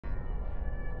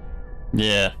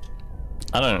Yeah.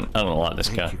 I don't like this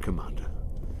guy. Thank you, Commander.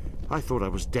 I thought I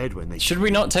was dead when they... Should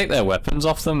we not take their weapons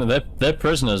off them? They're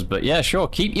prisoners, but yeah, sure,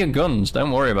 keep your guns.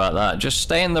 Don't worry about that. Just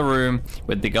stay in the room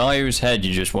with the guy whose head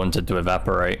you just wanted to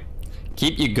evaporate.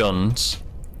 Keep your guns.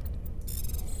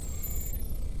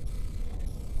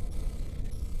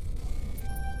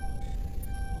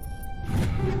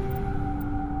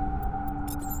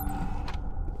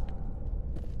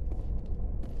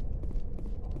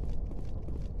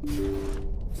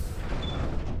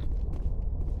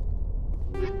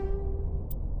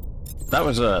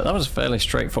 That was a fairly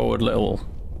straightforward little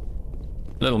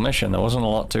mission. There wasn't a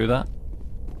lot to that.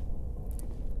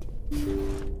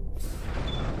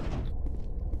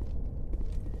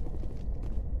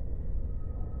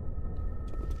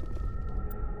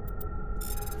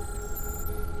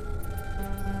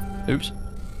 Oops.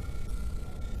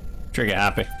 Trigger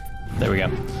happy. There we go.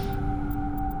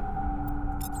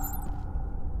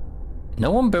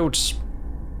 No one builds...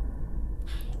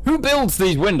 Who builds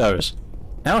these windows?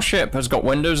 Our ship has got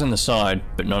windows in the side,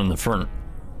 but none in the front.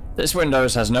 This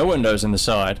Windows has no windows in the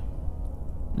side,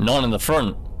 none in the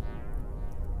front,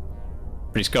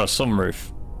 but he's got a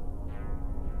sunroof.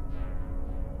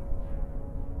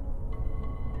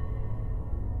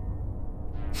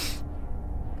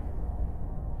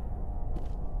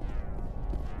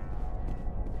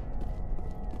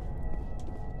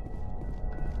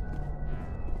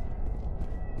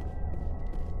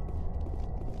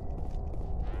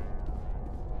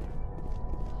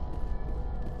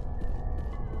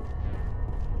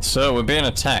 So we're being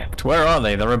attacked. Where are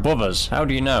they? They're above us. How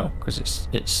do you know? Because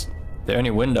it's the only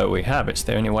window we have. It's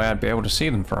the only way I'd be able to see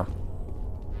them from.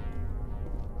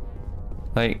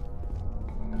 Like...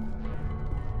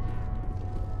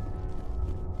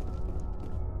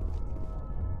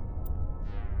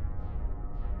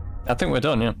 I think we're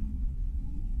done, yeah.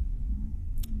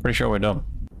 Pretty sure we're done.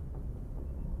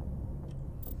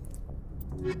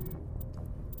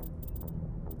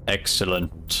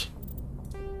 Excellent.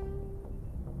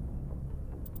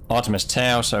 Artemis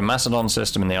Tau, so Macedon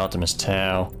system in the Artemis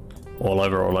Tau. All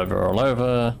over, all over, all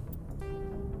over.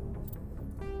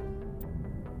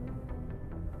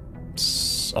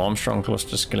 Armstrong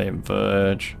Cluster, Skillet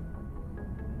Verge.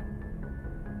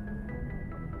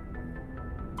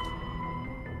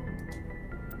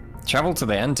 Travel to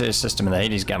the Antaeus system in the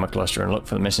Hades Gamma Cluster and look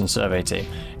for the missing survey team.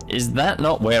 Is that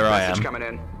not where I am? Message coming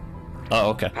in.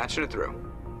 Oh, okay. Patching it through.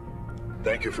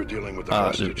 Thank you for dealing with the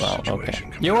hostage situation, okay.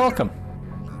 Commander. You're welcome.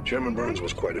 Chairman Burns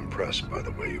was quite impressed by the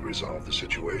way you resolved the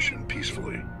situation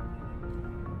peacefully.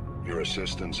 Your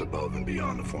assistance above and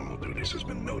beyond the formal duties has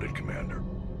been noted, Commander.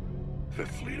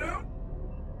 Fifth Fleet out.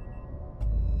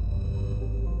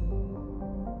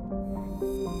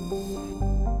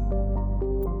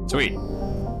 Sweet.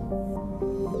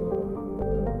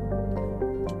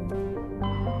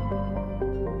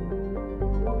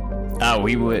 Oh,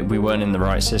 we weren't in the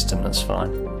right system, that's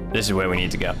fine. This is where we need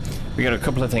to go. We got a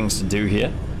couple of things to do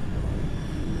here.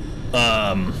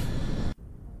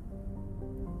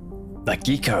 A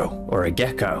gecko, or a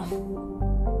gecko.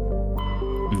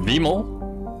 Vemel.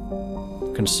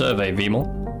 Can survey Vemel.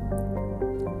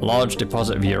 Large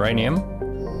deposit of uranium.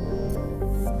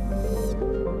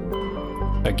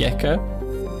 A gecko.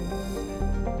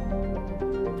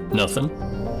 Nothing.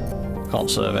 Can't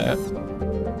survey it.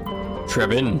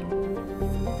 Trebin.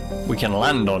 We can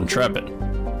land on Trebin.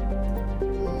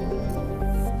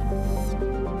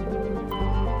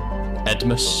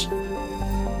 Edmus.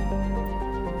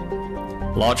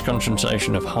 Large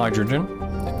concentration of hydrogen.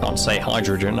 I can't say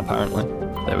hydrogen, apparently.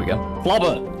 There we go.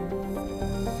 Flobber!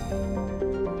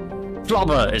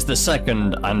 Flobber is the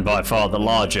second and by far the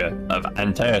larger of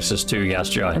Antaeus' two gas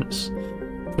giants.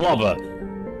 Flobber,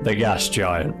 the gas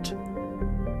giant.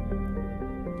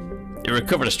 You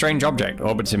recovered a strange object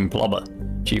orbiting Flobber.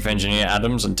 Chief Engineer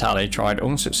Adams and Tally tried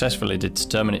unsuccessfully to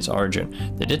determine its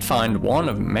origin. They did find one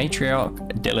of Matriarch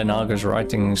Dilinaga's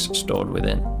writings stored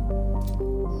within.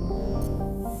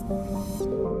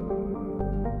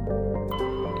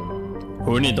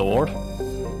 Unidor?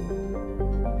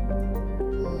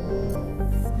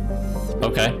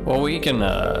 Okay, well we can,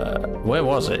 where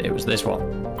was it? It was this one.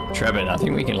 Trebin, I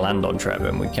think we can land on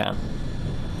Trebin, we can.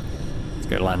 Let's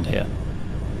go land here.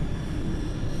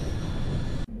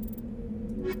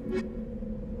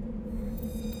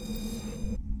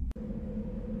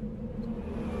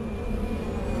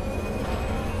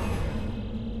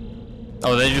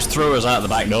 Oh, they just threw us out the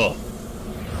back door.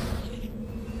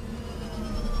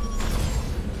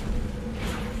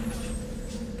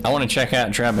 I want to check out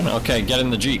Trebin. Okay, get in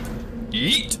the Jeep.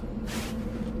 Yeet!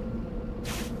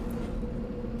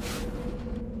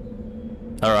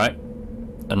 Alright.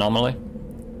 anomaly.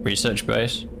 Research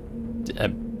base.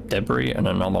 Debris and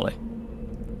anomaly.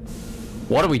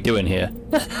 What are we doing here?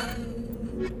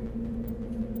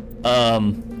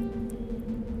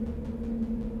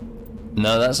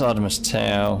 No, that's Artemis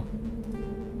Tau.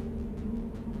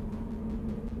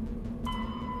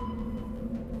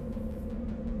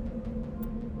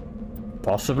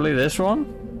 Possibly this one?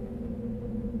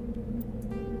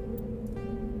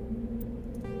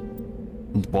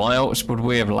 Why else would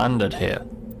we have landed here?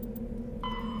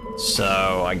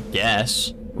 So, I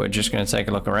guess we're just going to take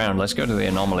a look around. Let's go to the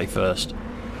anomaly first.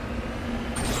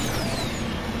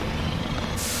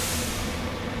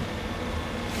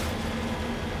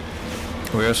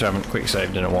 We also haven't quick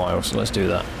saved in a while, so let's do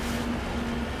that.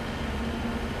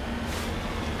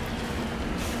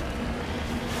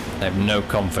 I have no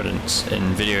confidence in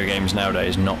video games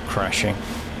nowadays not crashing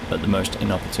at the most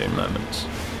inopportune moments.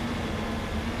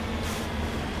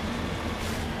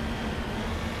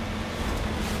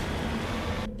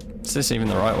 Is this even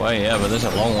the right way? Yeah, but there's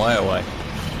a long way away.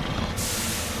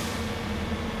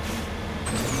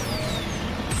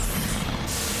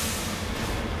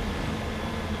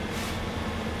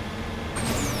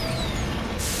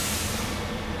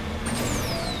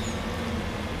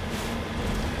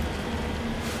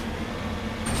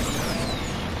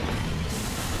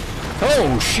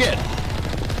 Oh shit!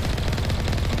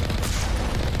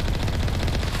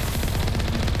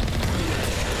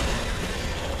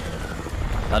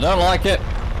 I don't like it.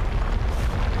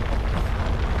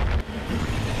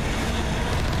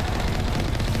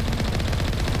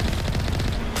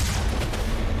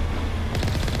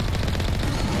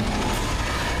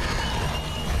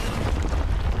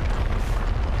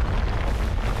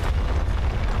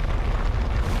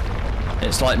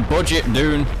 It's like budget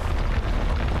Dune.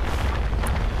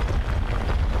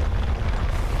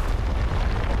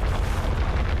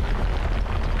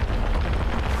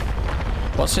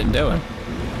 What's it doing?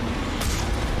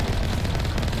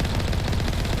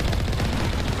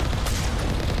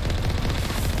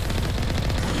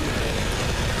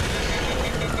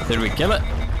 Did we kill it?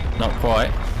 Not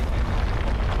quite.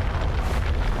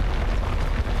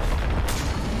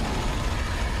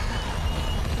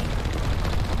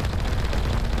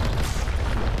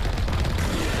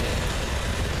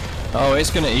 Oh,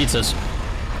 it's gonna eat us.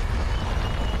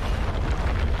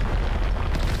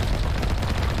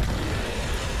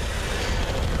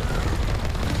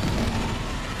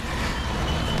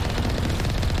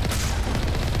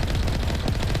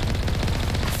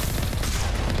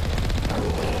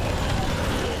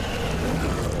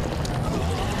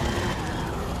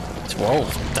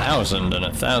 And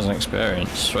 1,000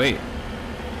 experience. Sweet.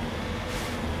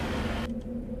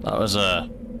 That was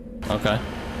okay.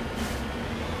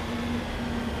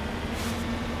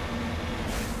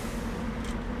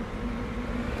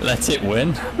 Let it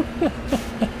win.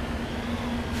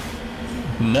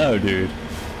 No, dude.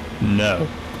 No.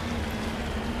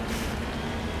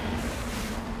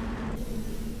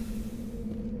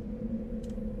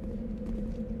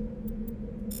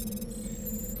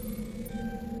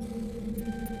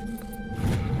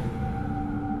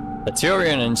 A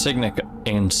Turian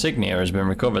insignia has been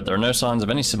recovered. There are no signs of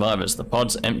any survivors. The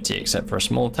pod's empty except for a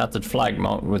small tattered flag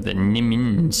marked with the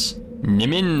Nimins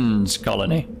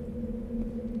colony.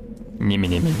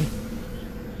 Nimini.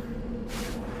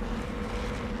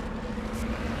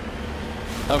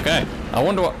 Okay, I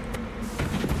wonder what...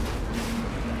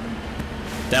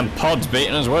 Damn pod's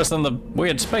beating us worse than the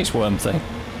weird space worm thing.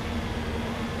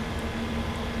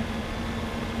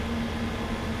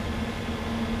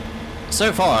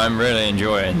 So far, I'm really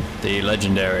enjoying the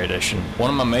Legendary Edition.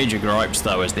 One of my major gripes,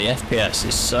 though, is the FPS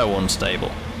is so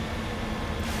unstable.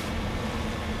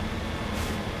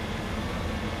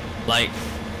 Like,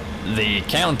 the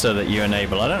counter that you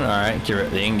enable, I don't know how accurate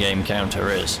the in-game counter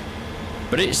is,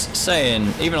 but it's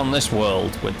saying, even on this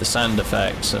world, with the sand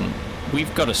effects, and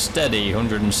we've got a steady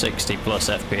 160 plus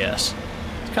FPS.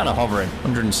 It's kind of hovering,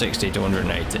 160 to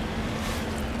 180.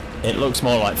 It looks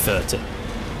more like 30.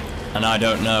 And I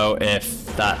don't know if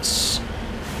that's...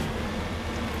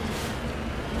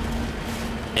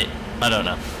 I don't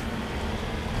know.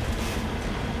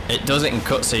 It does it in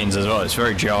cutscenes as well, it's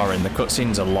very jarring. The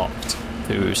cutscenes are locked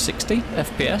to 60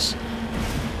 FPS.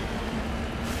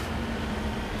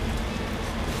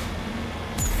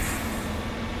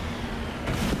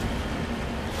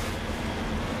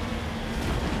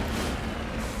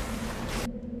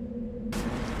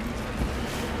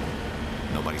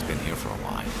 Nobody's been here for a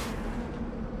while.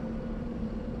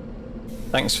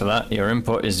 Thanks for that. Your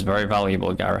input is very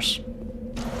valuable, Garrus.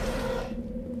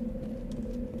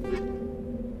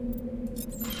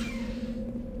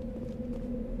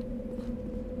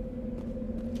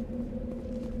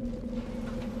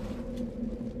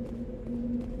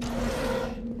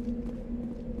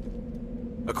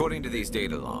 According to these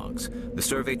data logs, the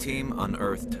survey team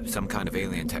unearthed some kind of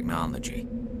alien technology.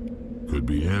 Could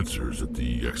be answers at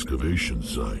the excavation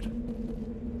site.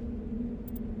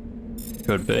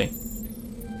 Could be.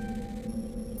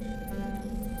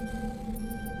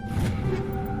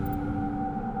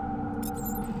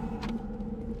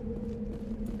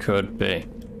 Could be.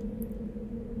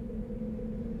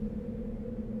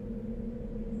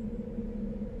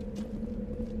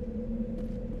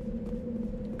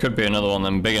 Could be another one of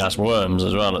them big ass worms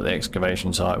as well at the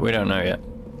excavation site. We don't know yet.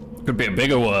 Could be a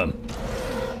bigger worm.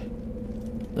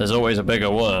 There's always a bigger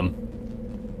worm.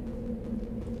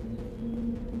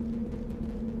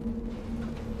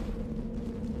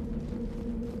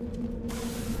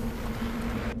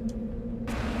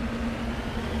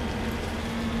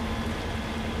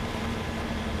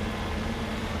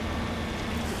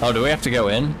 Oh, do we have to go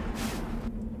in?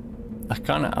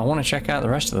 I want to check out the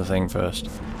rest of the thing first.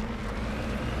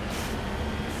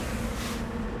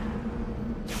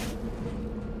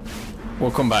 We'll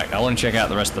come back. I want to check out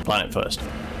the rest of the planet first.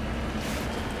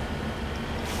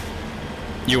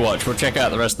 You watch, we'll check out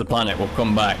the rest of the planet, we'll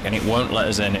come back, and it won't let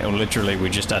us in. It'll literally,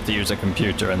 we just have to use a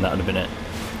computer, and that would have been it.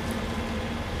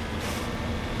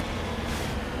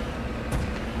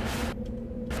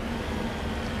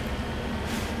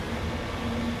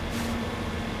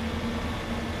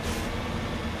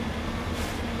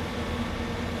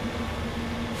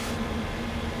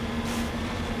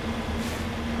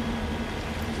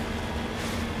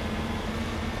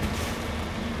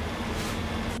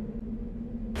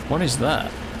 What is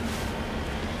that?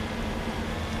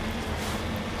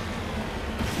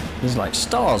 There's like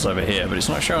stars over here, but it's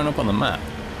not showing up on the map.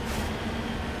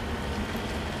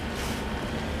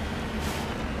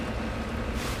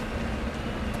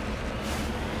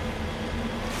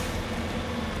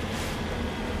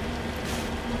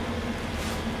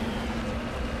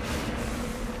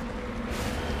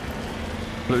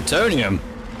 Plutonium.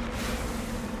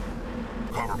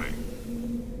 Cover me.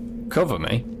 Cover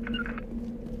me?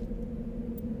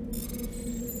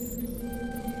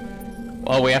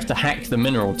 Oh, we have to hack the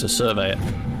mineral to survey it.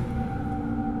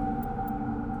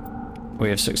 We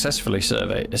have successfully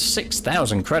surveyed. It's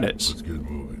 6,000 credits. Let's get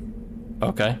moving.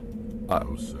 Okay.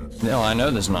 No sense. No, I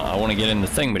know there's not. I want to get in the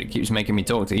thing, but it keeps making me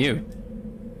talk to you.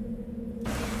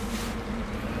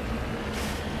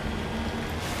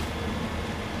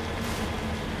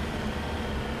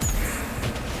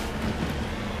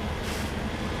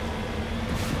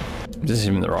 Is this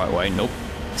even the right way? Nope.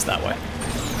 It's that way.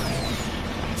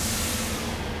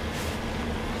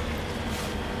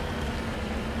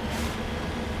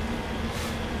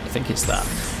 I think it's that.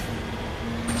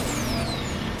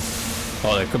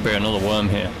 Oh, there could be another worm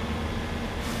here.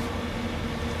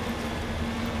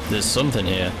 There's something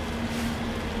here.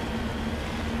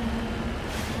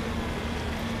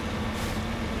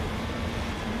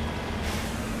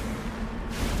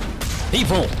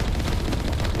 People!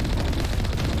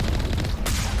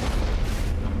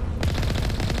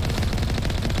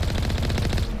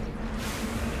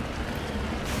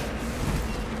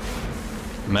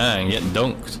 Man, getting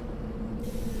dunked.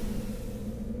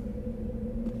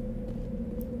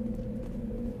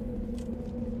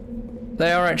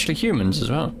 They are actually humans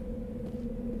as well.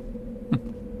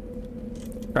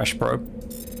 Crash probe.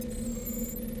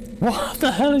 What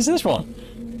the hell is this one?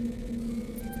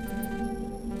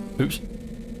 Oops.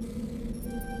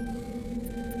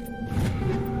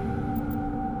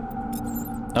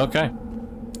 Okay.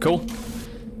 Cool.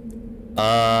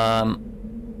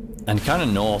 And kind of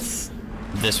north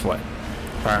this way,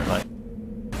 apparently.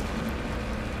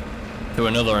 To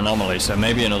another anomaly, so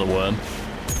maybe another worm.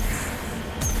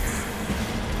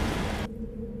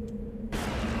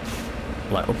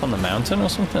 Like up on the mountain or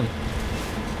something?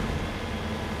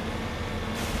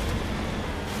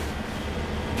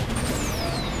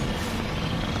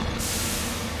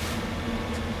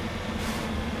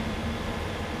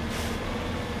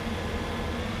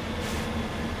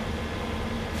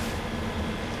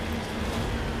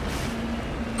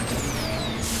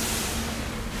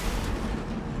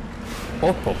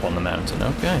 Up on the mountain,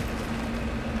 okay.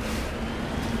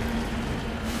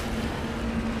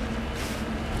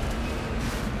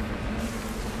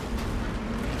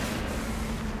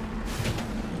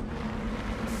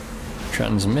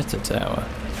 Transmitter tower.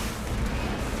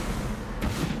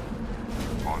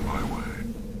 On my way.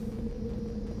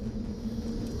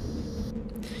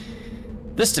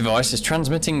 This device is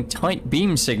transmitting tight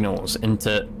beam signals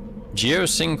into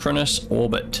geosynchronous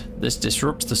orbit. This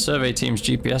disrupts the survey team's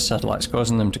GPS satellites,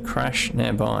 causing them to crash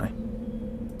nearby.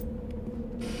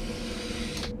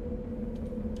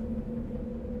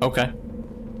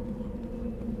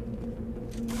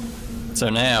 So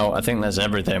now, I think that's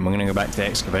everything. We're gonna go back to the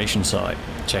excavation site.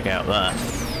 Check out that.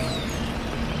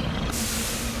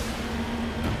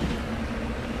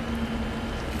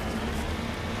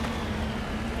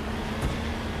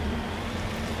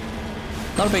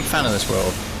 Not a big fan of this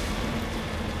world.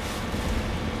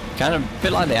 Kind of a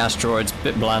bit like the asteroids, a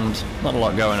bit bland, not a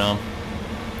lot going on.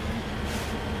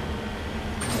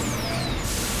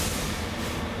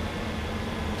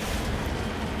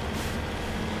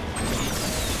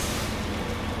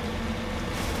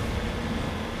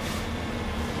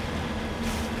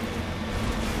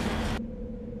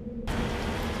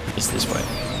 It's this way.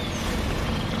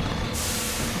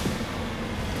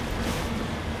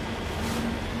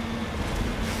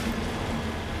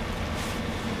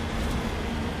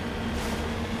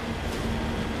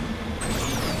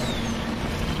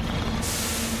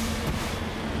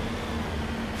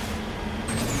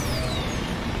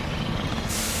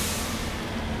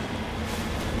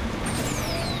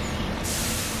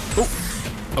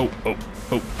 Oh.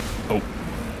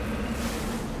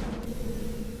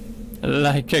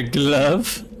 Like a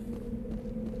glove?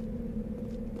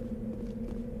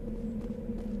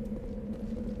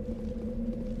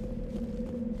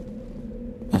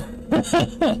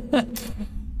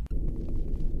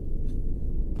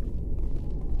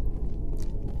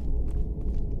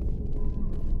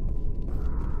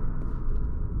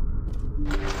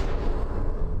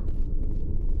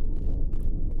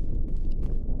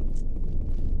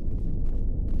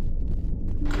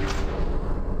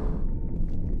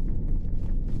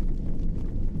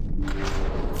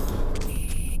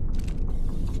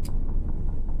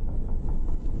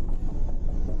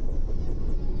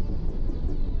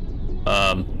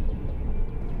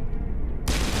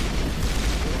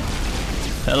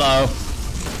 Hello.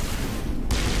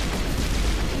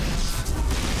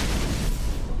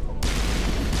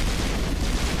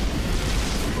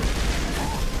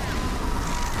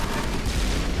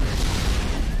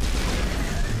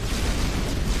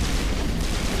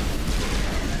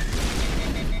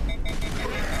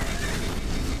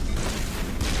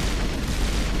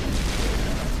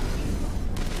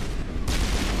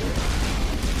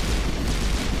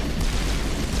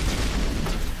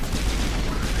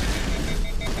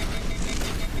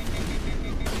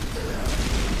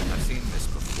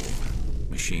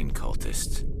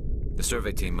 The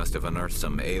survey team must have unearthed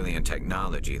some alien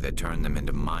technology that turned them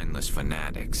into mindless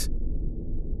fanatics.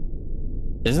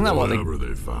 Isn't that whatever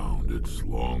they found, it's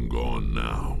long gone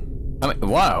now. I mean,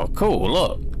 wow, cool,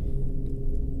 look.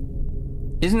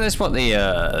 Isn't this what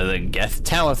the Geth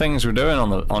Tower things were doing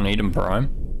on Eden Prime?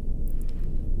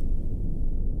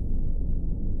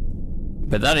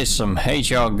 But that is some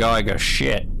H.R. Geiger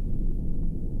shit.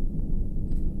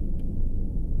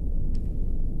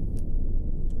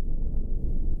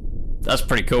 That's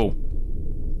pretty cool.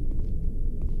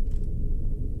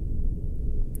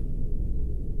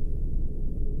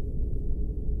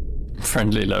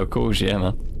 Friendly locals, yeah,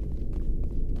 man.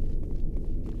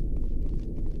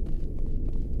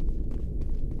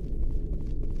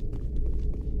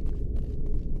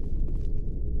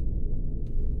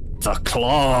 The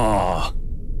claw.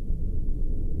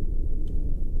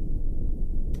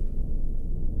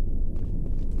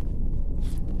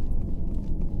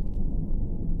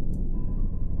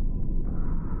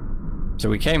 So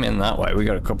we came in that way. We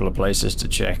got a couple of places to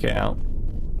check out.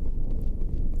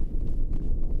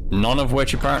 None of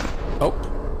which apparently... Oh.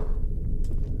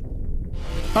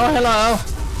 Oh, hello.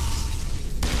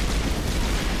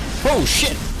 Oh,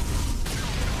 shit.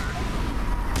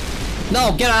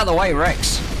 No, get out of the way,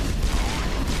 Wrex.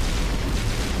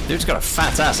 Dude's got a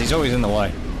fat ass. He's always in the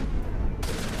way.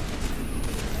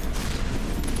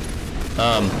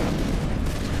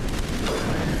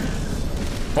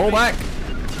 Pull back.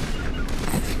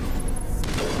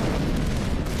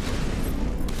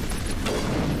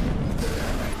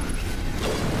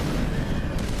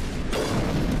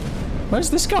 Where's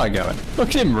this guy going? Look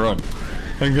at him run.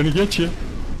 I'm gonna get you.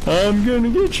 I'm gonna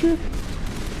get you.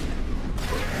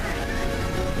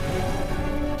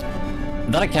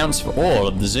 That accounts for all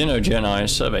of the Xenogeni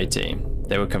survey team.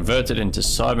 They were converted into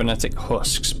cybernetic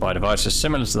husks by devices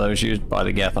similar to those used by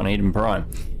the Geth on Eden Prime.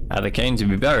 How they came to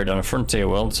be buried on a frontier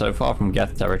world so far from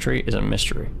Geth territory is a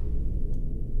mystery.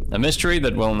 A mystery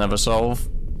that we'll never solve.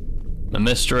 A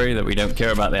mystery that we don't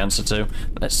care about the answer to.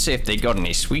 Let's see if they got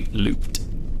any sweet loot.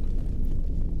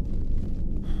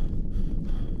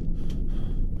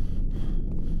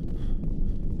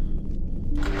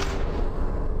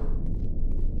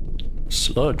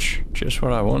 Sludge, just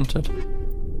what I wanted.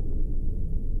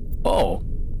 Oh.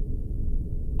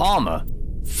 Armor.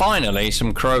 Finally,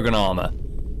 some Krogan armor.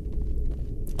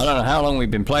 I don't know how long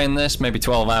we've been playing this, maybe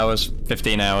 12 hours,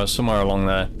 15 hours, somewhere along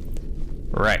there.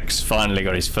 Wrex finally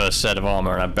got his first set of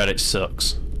armor, and I bet it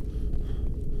sucks.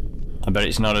 I bet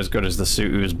it's not as good as the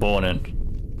suit he was born in.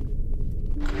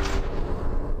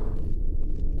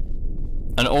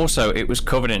 And also, it was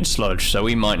covered in sludge, so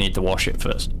we might need to wash it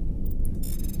first.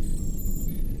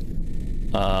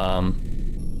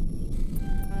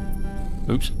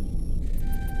 Oops.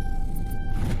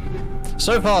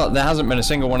 So far, there hasn't been a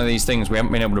single one of these things we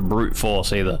haven't been able to brute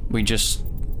force either. We just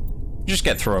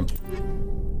get through them.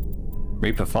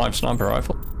 Reaper 5 sniper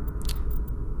rifle.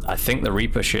 I think the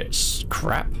Reaper shit's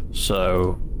crap,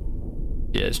 so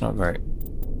yeah, it's not great.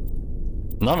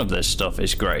 None of this stuff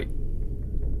is great.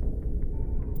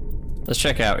 Let's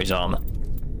check out his armor.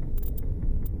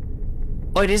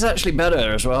 Oh, it is actually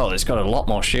better as well. It's got a lot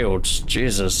more shields.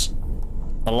 Jesus.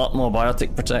 A lot more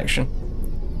biotic protection.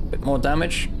 A bit more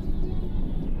damage.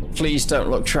 Please don't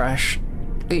look trash.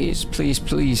 Please, please,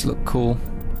 please look cool.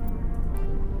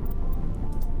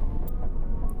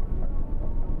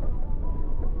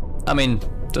 I mean,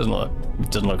 it doesn't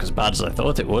look as bad as I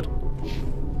thought it would.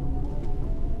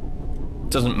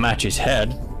 Doesn't match his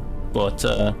head, but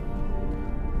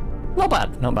not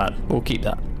bad, not bad. We'll keep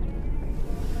that.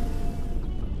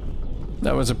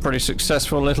 That was a pretty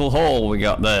successful little haul we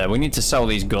got there. We need to sell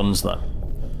these guns though.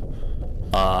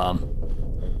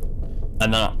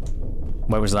 And then,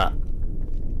 where was that?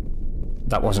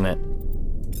 That wasn't it.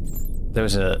 There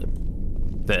was a...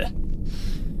 there.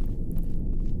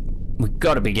 We've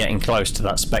got to be getting close to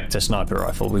that Spectre sniper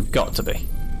rifle. We've got to be.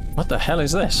 What the hell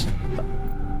is this?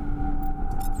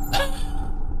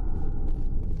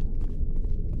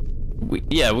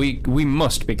 we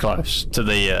must be close to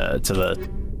the...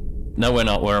 No, we're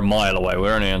not. We're a mile away.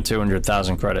 We're only on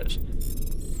 200,000 credits.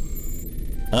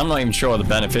 And I'm not even sure the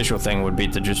beneficial thing would be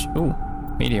to just... Ooh,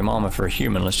 medium armor for a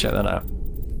human. Let's check that out.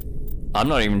 I'm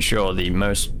not even sure the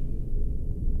most...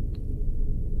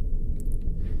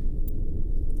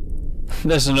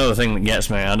 There's another thing that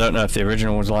gets me. I don't know if the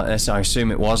original was like this. I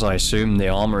assume it was. I assume the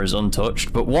armor is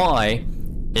untouched. But why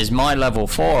is my level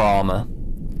 4 armor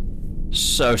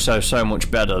so much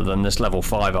better than this level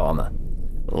 5 armor?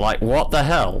 Like, what the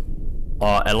hell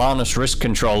are Elanus Risk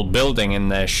Control building in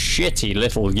their shitty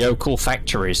little yokel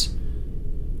factories?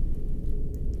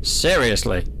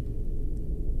 Seriously.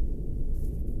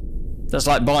 That's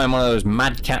like buying one of those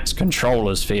Mad Catz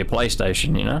controllers for your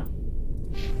PlayStation, you know?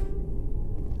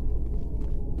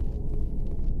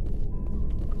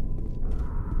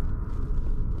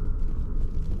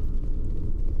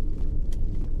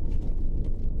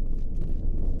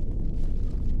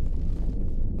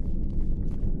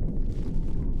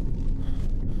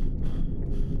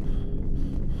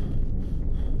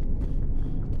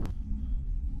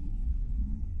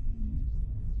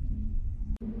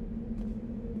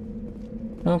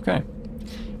 Okay,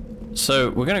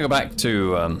 so we're gonna go back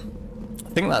to, I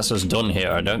think that's us done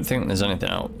here. I don't think there's anything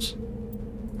else.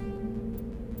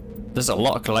 There's a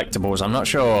lot of collectibles. I'm not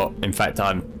sure, in fact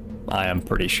I am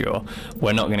pretty sure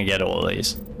we're not gonna get all of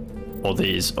these. Or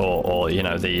these, or you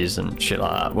know, these and shit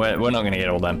like that. We're not gonna get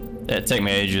all them. It'd take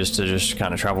me ages to just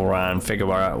kind of travel around,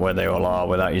 figure out where they all are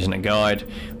without using a guide,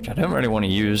 which I don't really want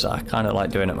to use. I kind of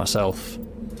like doing it myself.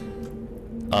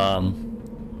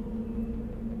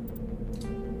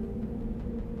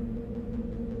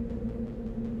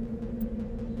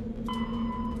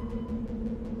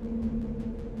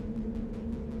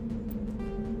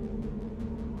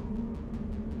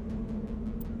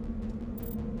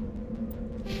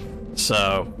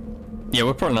 So, yeah,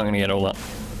 we're probably not going to get all that.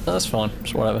 That's fine,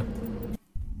 just whatever.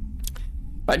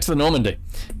 Back to the Normandy.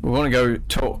 We want to go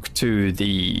talk to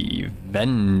the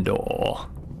vendor,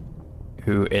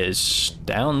 who is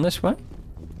down this way.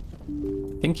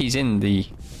 I think he's in the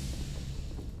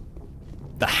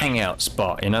hangout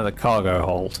spot, you know, the cargo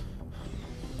hold.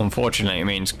 Unfortunately, it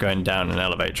means going down an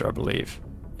elevator, I believe.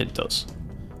 It does.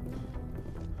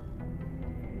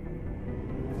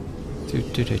 There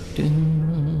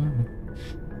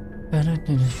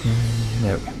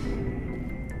we go.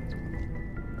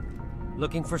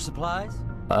 Looking for supplies?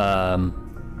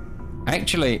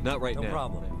 Actually, Not right now. No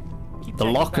problem. The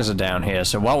lockers are down here,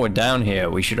 so while we're down here,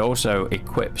 we should also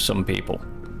equip some people.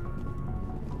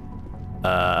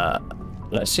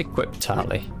 Let's equip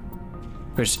Tali.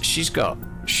 Because she's got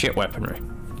shit weaponry.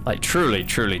 Like, truly,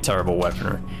 truly terrible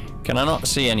weaponry. Can I not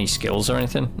see any skills or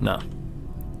anything? No.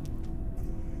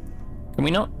 Can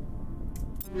we not?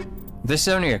 This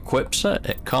only equips her?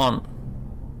 It can't...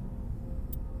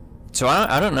 So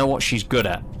I don't know what she's good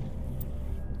at.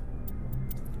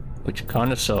 Which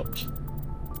kind of sucks.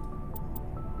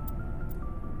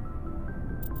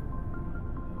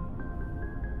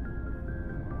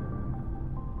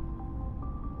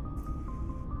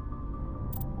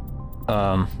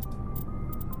 I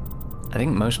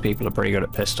think most people are pretty good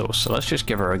at pistols, so let's just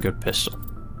give her a good pistol.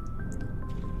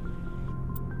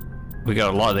 We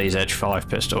got a lot of these Edge 5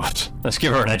 pistols. Let's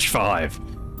give her an Edge 5.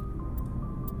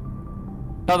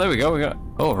 Oh, there we go. We got...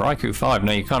 Oh, Raikou 5.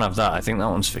 No, you can't have that. I think that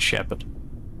one's for Shepard.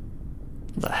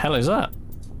 What the hell is that?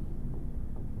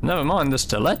 Never mind the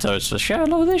stilettos for Shepard.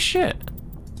 Look at this shit.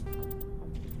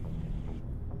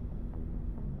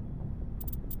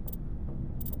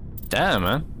 Damn,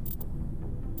 man.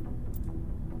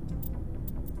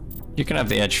 You can have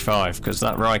the Edge 5, because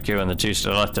that Raikou and the 2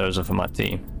 stilettos are for my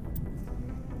team.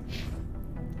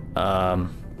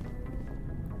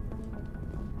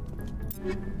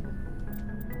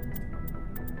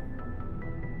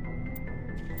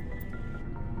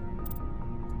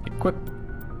 Equip.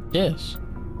 Yes.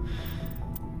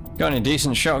 Got any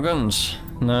decent shotguns?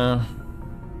 No.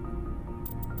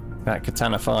 That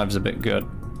Katana 5's a bit good.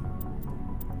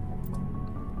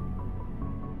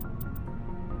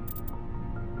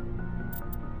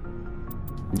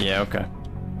 Yeah, okay.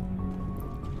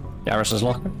 Garrus's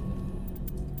locker.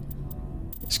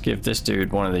 Let's give this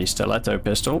dude one of these stiletto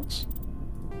pistols.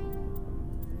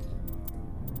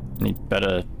 Need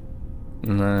better...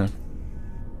 No.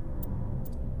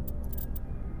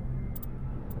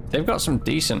 They've got some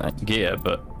decent gear,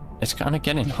 but it's kind of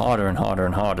getting harder and harder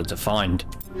and harder to find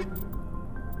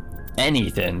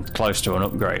anything close to an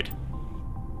upgrade.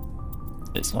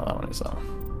 It's not that one, it's that one.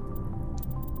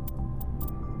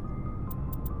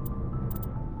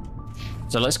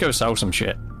 So let's go sell some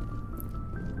shit.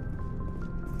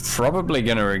 Probably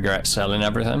gonna regret selling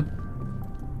everything.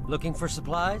 Looking for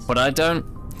supplies? But I don't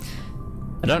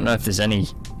know if there's any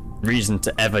reason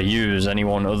to ever use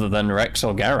anyone other than Wrex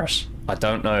or Garrus. I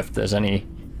don't know if there's any...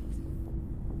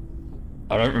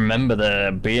 I don't remember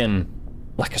there being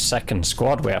like a second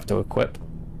squad we have to equip.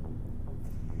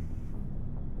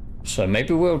 So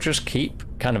maybe we'll just keep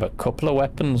kind of a couple of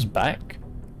weapons back,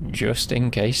 just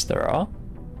in case there are.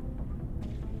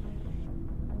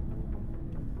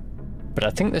 But I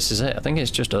think this is it. I think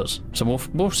it's just us. So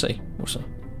we'll see. We'll see.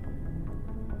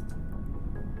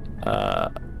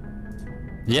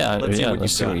 Yeah, let's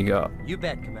see what you got. You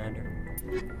bet, Commander.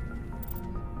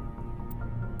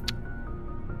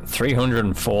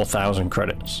 304,000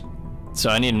 credits. So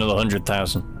I need another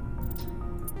 100,000.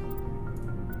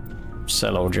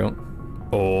 Sell all junk.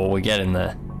 Oh, we get in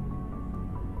there.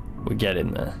 We get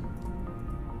in there.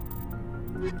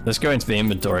 Let's go into the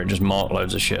inventory and just mark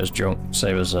loads of shit as junk.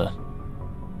 Save us a...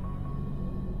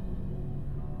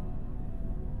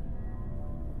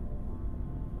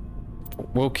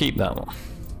 We'll keep that one.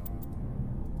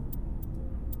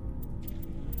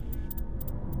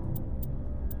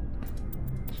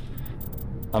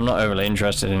 I'm not overly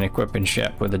interested in equipping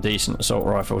Shep with a decent assault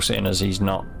rifle, seeing as he's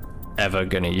not ever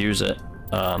going to use it.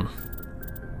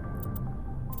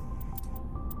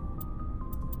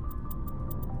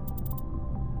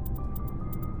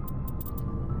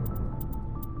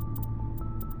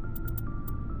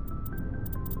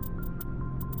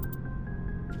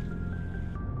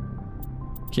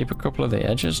 Keep a couple of the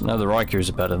edges. No, the Raikous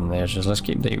are better than the edges. Let's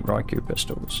keep the Raikou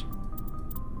pistols.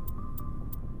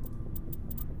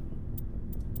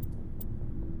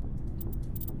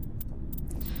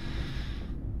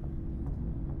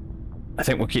 I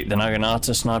think we'll keep the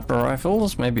Naginata sniper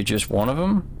rifles, maybe just one of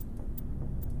them.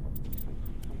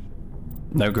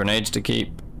 No grenades to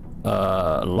keep.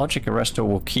 Logic Arrestor,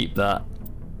 we'll keep that.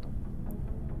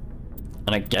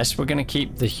 And I guess we're gonna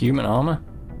keep the human armor.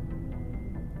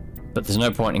 But there's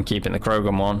no point in keeping the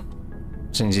Krogan one,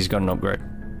 since he's got an upgrade.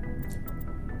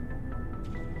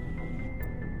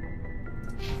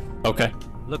 Okay.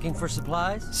 Looking for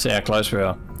supplies? See how close we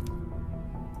are.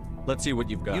 Let's see what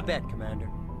you've got. You bet, Commander.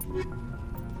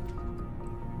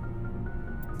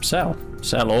 Sell.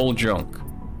 Sell all junk.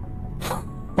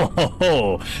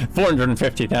 Oh,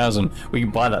 450,000. We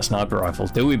can buy that sniper rifle.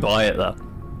 Do we buy it though?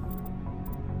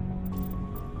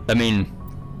 I mean...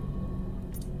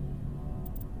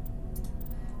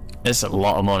 It's a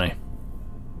lot of money.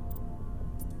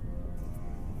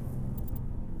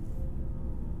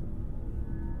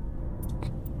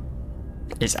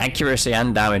 Its accuracy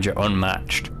and damage are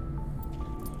unmatched.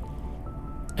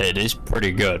 It is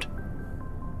pretty good.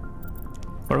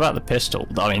 What about the pistol?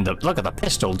 I mean, look at the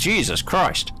pistol, Jesus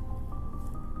Christ.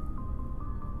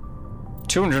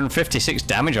 256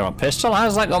 damage on a pistol?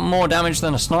 How's that got more damage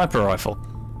than a sniper rifle?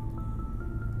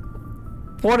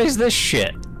 What is this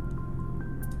shit?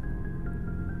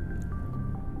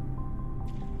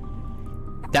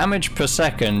 Damage per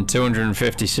second,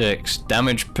 256.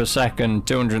 Damage per second,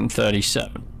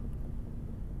 237.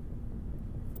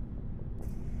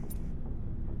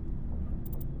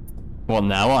 Well,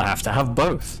 now I have to have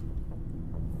both.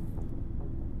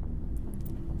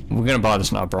 We're gonna buy the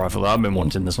sniper rifle. I've been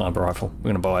wanting the sniper rifle. We're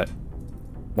gonna buy it.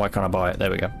 Why can't I buy it?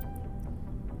 There we go.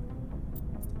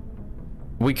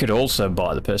 We could also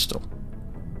buy the pistol.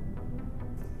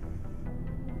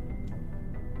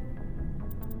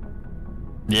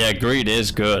 Yeah, greed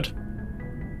is good.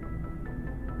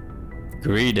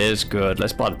 Greed is good.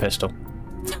 Let's buy the pistol.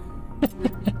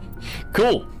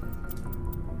 Cool.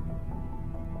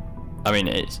 I mean,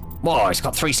 it's... Whoa, it's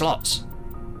got 3 slots.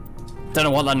 Don't know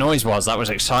what that noise was. That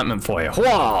was excitement for you.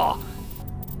 Whoa!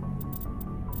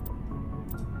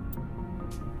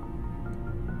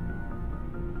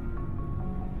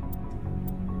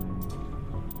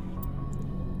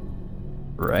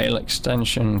 Rail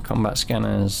extension, combat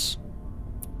scanners,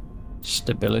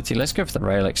 stability. Let's go for the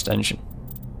rail extension.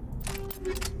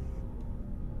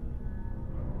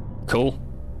 Cool.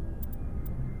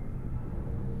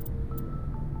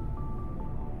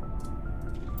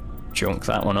 Junk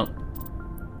that one up.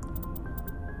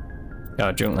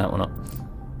 Gotta junk that one up.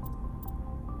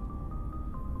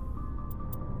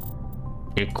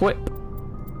 Equip.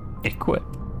 Equip.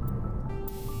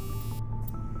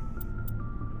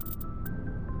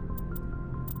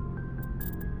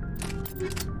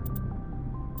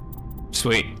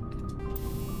 Sweet.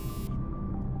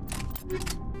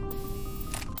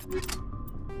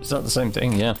 Is that the same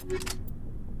thing? Yeah.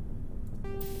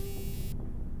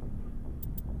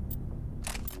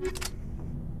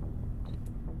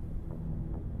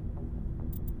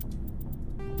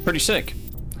 Pretty sick.